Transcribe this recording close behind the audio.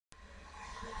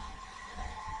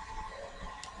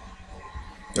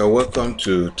You're welcome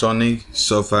to Tonic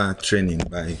Solfa training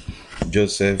by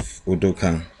Joseph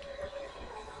Udokan.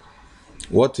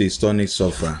 What is Tonic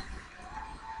Solfa?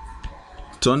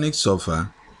 Tonic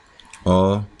Solfa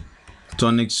or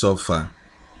Tonic Solfa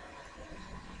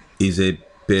is a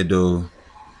pedagogical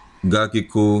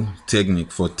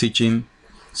technique for teaching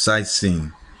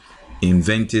sightseeing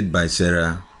invented by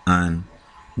Sarah and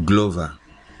Glover,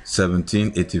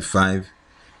 1785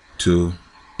 to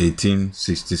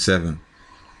 1867,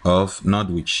 of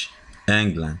Norwich,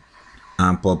 England,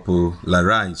 and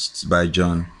popularized by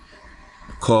John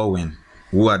Corwin,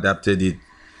 who adapted it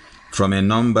from a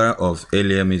number of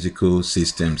earlier musical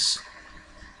systems.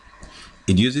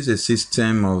 It uses a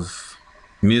system of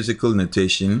musical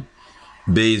notation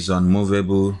based on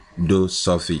movable do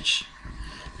suffix,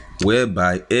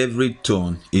 whereby every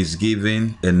tone is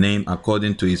given a name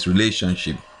according to its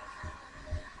relationship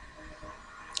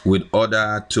with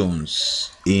other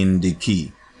tones in the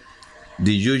key.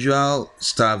 The usual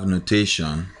staff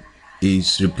notation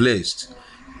is replaced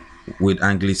with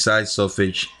anglicized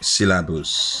suffix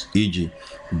syllables, e.g.,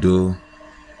 do,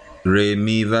 re,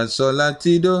 mi, fa, sol, la,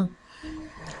 ti, do,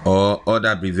 or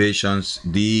other abbreviations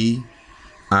D,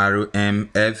 R, M,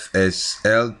 F, S,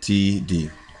 L, T, D.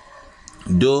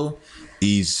 Do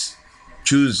is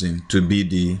choosing to be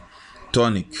the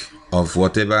tonic of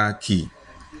whatever key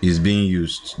is being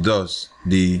used, thus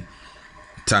the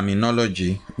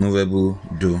terminology movable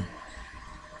do.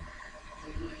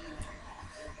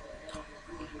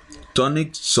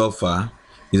 Tonic Solfa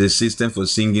is a system for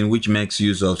singing which makes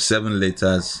use of 7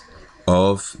 letters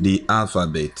of the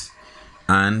alphabet,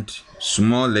 and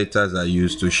small letters are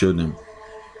used to show them.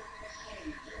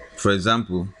 For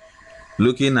example,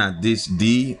 looking at this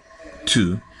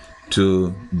D2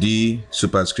 to D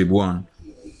superscript 1,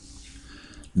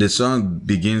 the song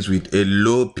begins with a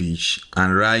low pitch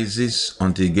and rises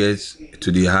until it gets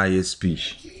to the highest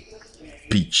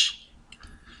pitch.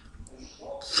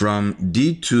 From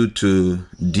D2 to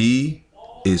D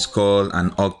is called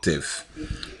an octave,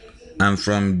 and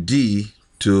from D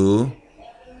to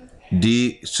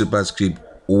D superscript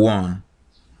 1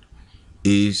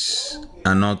 is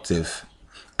an octave.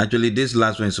 Actually, this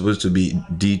last one is supposed to be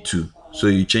D2, so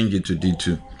you change it to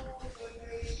D2.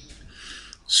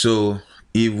 So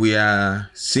if we are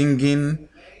singing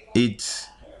it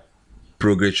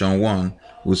progression 1,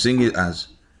 we'll sing it as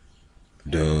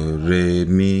do, re,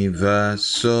 mi, fa,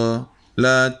 sol,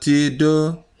 la, ti,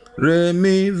 do, re,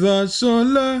 mi, fa, sol,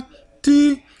 la,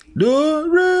 ti, do,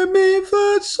 re, mi,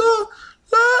 fa, sol,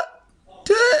 la,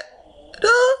 ti,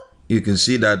 do. You can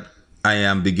see that I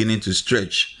am beginning to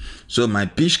stretch, so my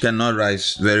pitch cannot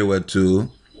rise very well to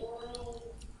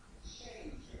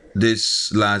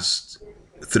this last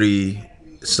 3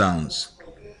 sounds.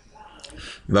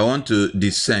 If I want to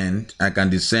descend, I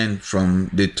can descend from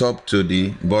the top to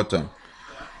the bottom.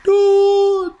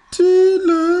 Do, ti,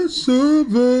 la, so,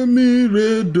 fa, mi,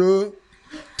 re, do.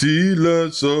 Ti, la,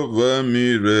 so, fa,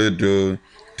 mi, re, do.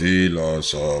 Ti, la,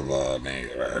 so, fa, mi,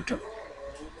 re, do.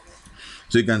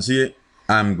 So you can see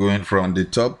I'm going from the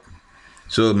top,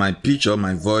 so my pitch or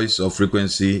my voice or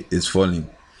frequency is falling.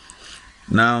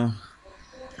 Now,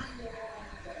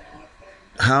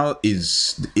 how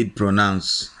is it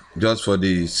pronounced? Just for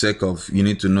the sake of you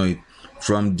need to know it.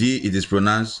 From D, it is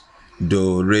pronounced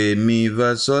do, re, mi,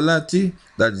 fa, sol, la, ti.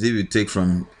 That is if you take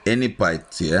from any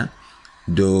part here.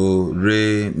 Do,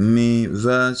 re, mi,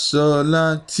 fa, sol,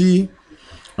 la, ti.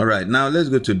 All right, now let's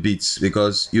go to beats,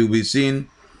 because you'll be seeing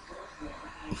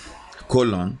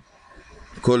colon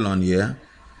here,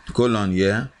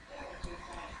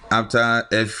 after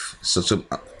F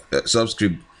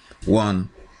subscript 1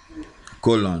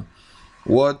 colon.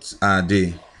 What are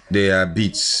they? They are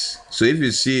beats. So if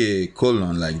you see a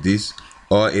colon like this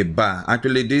or a bar,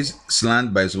 actually this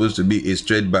slant bar is supposed to be a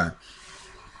straight bar,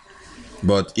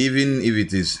 but even if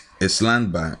it is a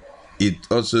slant bar, it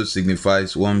also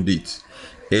signifies 1 beat.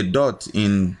 A dot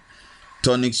in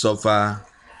Tonic Solfa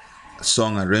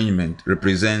song arrangement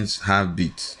represents half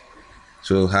beat,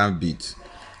 so half beat.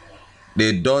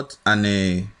 The dot and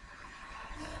a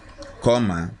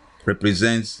comma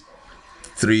represents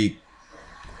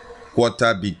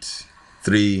 3/4 beat,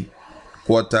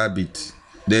 3/4 beat.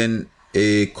 Then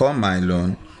a comma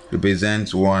alone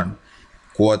represents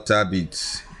 1/4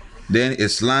 beat. Then a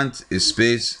slant, a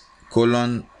space,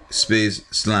 colon, space,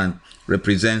 slant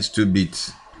represents 2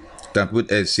 beats. You can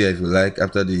put S here if you like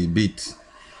after the beat.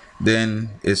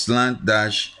 Then a slant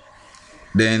dash,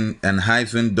 then an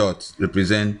hyphen dot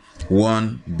represent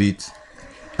 1 beat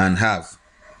and half.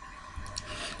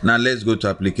 Now let's go to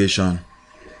application.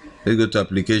 Let's go to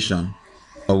application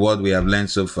of what we have learned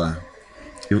so far.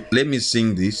 Let me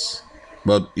sing this.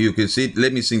 But you can see,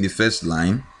 let me sing the first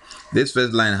line. This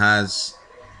first line has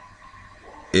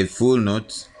a full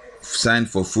note signed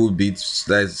for full beat.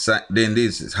 Then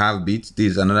this is half beat.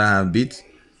 This is another half beat.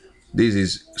 This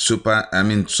is subscript.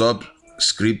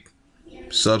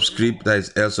 That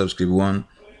is L subscript 1.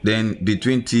 Then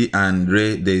between T and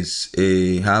Re, there's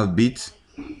a half beat,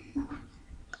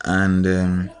 and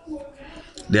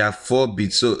there are 4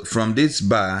 beats. So from this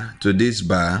bar to this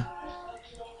bar,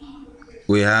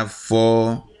 we have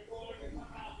 4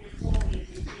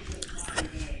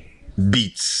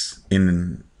 beats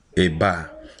in a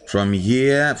bar. From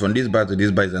this bar to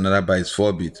this bar is another bar, is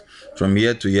 4 beats. From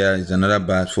here to here is another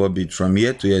bar, 4 beats. From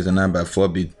here to here is another bar, 4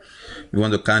 beats. You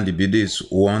want to count the beat. This is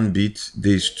 1 beat,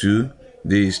 this is 2,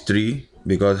 this is 3,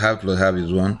 because half plus half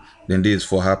is 1. Then this is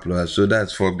 4 half plus half, so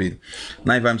that's 4 beats.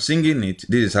 Now if I'm singing it,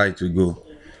 this is how it will go.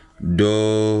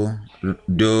 Do,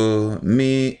 do,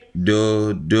 mi,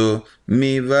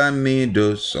 va, mi,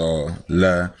 do, so,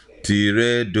 la, ti,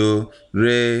 re, do,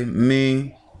 re,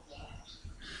 mi,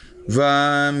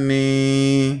 va,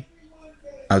 mi.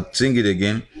 I'll sing it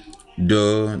again.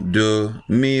 Do,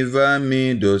 mi, va,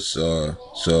 mi, do, so,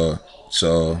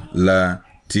 la,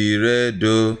 ti, re,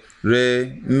 do,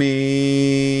 re,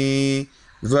 mi,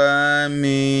 va,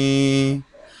 mi.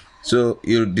 So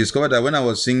you'll discover that when I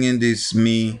was singing this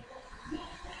mi,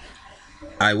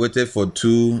 I waited for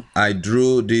 2. I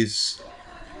drew this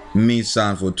mi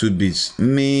sound for 2 beats.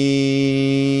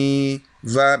 Mi,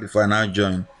 va, before I now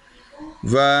join.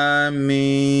 Va,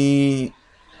 mi.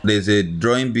 There's a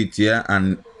drawing beat here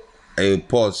and a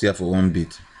pause here for 1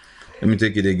 beat. Let me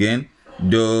take it again.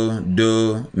 Do,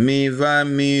 mi, va,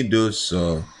 mi, do,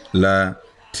 so, la,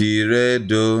 ti, re,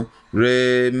 do,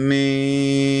 re,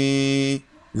 mi,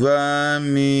 va,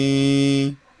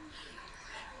 mi.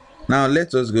 Now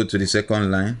let us go to the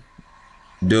second line.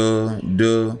 Do,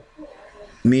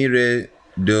 mi, re,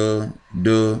 do,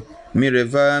 mi, re,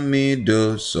 va, mi,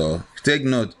 do, so. Take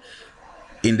note,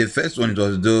 in the first one it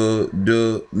was do,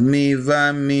 mi,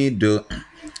 va, mi, do.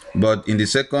 But in the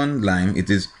second line it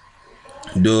is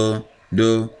do,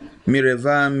 mi, re,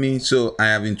 va, mi. So I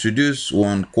have introduced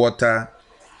 1/4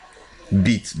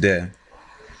 beat there,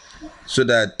 so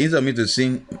that instead of me to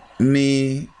sing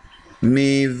mi,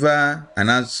 va, and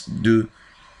I do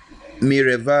mi,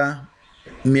 re, va,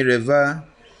 mi, va,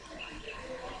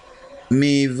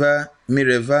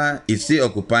 mi, va, it's still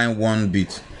occupying 1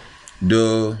 beat.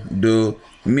 Do,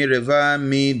 mi, re, va,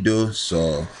 mi, do,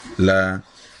 so, la,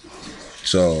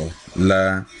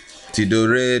 ti, do,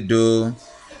 re, do,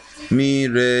 mi,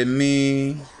 re,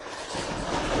 mi,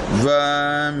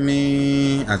 va,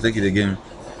 mi. I'll take it again.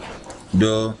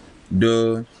 Do,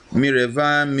 mi, re,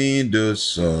 va, mi, do,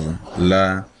 so,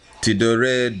 la, ti, do,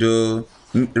 re, do,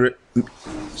 re,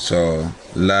 so,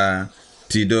 la,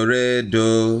 ti, do, re,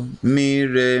 do, mi,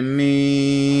 re,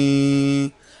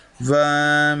 mi,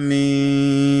 va,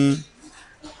 mi.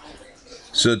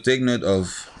 So take note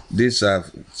of this.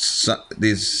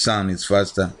 This sound is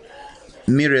faster.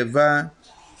 Mi, re, va,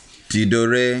 ti, do,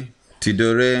 re, ti,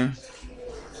 do, re.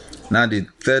 Now the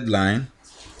third line,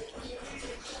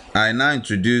 I now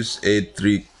introduce a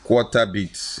 3/4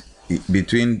 beat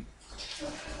between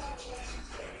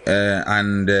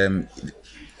instead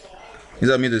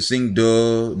of me to sing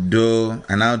do,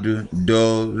 and I'll do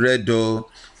do, re, do,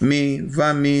 mi,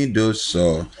 va, mi, do,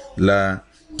 so, la,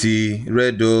 ti,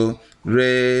 re, do,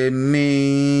 re,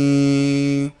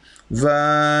 mi,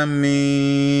 va,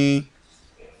 mi.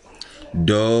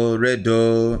 Do, re,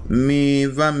 do, mi,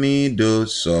 va, mi, do,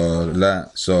 so, la,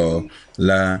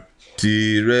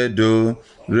 ti, re, do,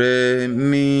 re,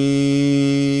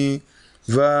 mi,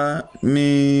 va,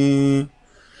 mi.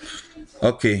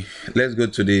 Okay, let's go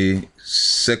to the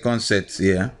second set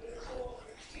here.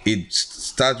 It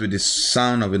starts with the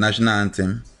sound of the national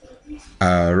anthem.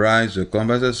 Arise, O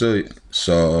composer,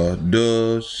 so,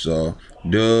 do,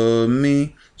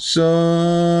 mi,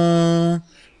 so,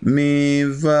 mi,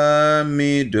 va,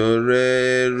 mi, do,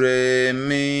 re,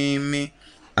 mi.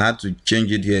 I had to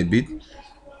change it here a bit.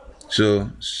 So,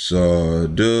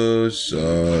 do,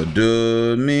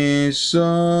 mi,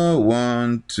 so,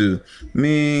 1, 2,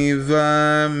 mi,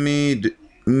 va, mi,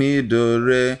 do,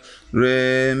 re,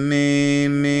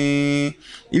 mi.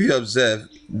 If you observe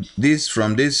this,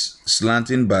 from this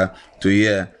slanting bar to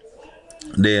here,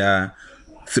 there are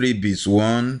 3 beats.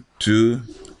 1, 2,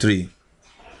 3.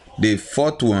 The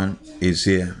 4th one is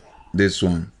here, this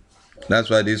one. That's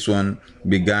why this one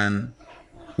began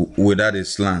without a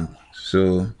slant.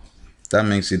 So that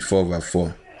makes it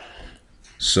 4/4.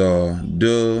 So,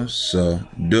 do,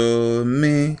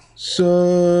 mi,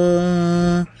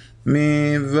 so,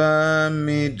 mi, va,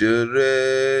 mi,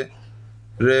 do,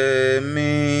 re,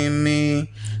 mi.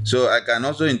 So I can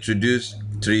also introduce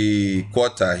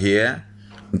 3/4 here,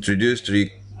 introduce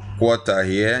 3/4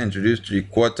 here, introduce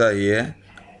 3/4 here.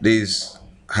 This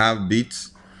half beat,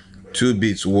 2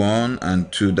 beats, 1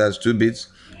 and 2, that's 2 beats.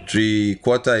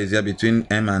 3/4 is here between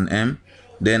M and M,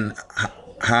 then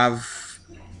half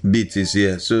beat is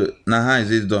here. So now how is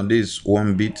this done? This is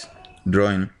 1 beat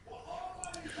drawing.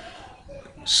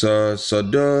 So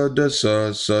do do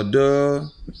so do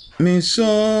mi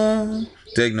so.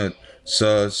 Take note.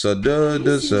 So do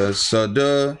do so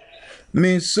do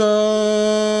mi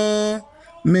so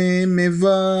mi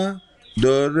va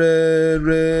do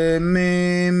re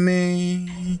mi.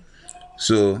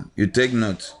 So you take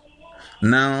note.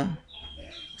 Now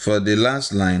for the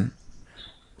last line,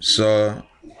 so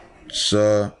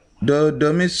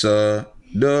do mi so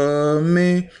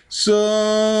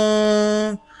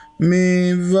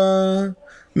mi va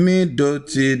mi do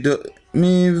ti do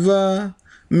mi va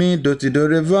mi do ti do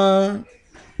re va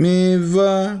mi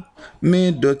va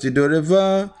mi do ti do re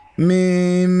va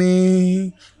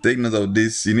mi. Take note of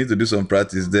this. You need to do some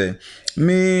practice there.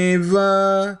 Mi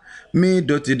va mi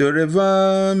do ti do re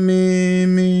va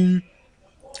mi.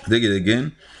 Take it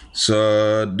again.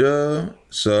 So do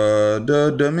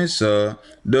mi so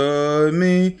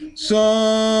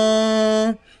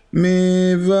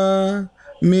mi va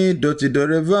mi do ti do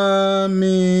re va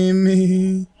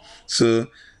mi. So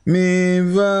mi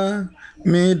va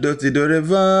mi do ti do re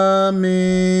va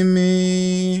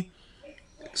mi.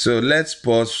 So let's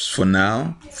pause for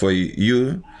now for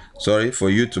you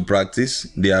to practice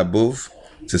the above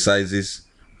exercises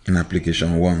in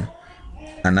application 1,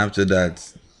 and after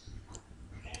that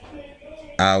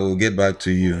I will get back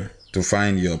to you to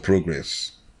find your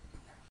progress.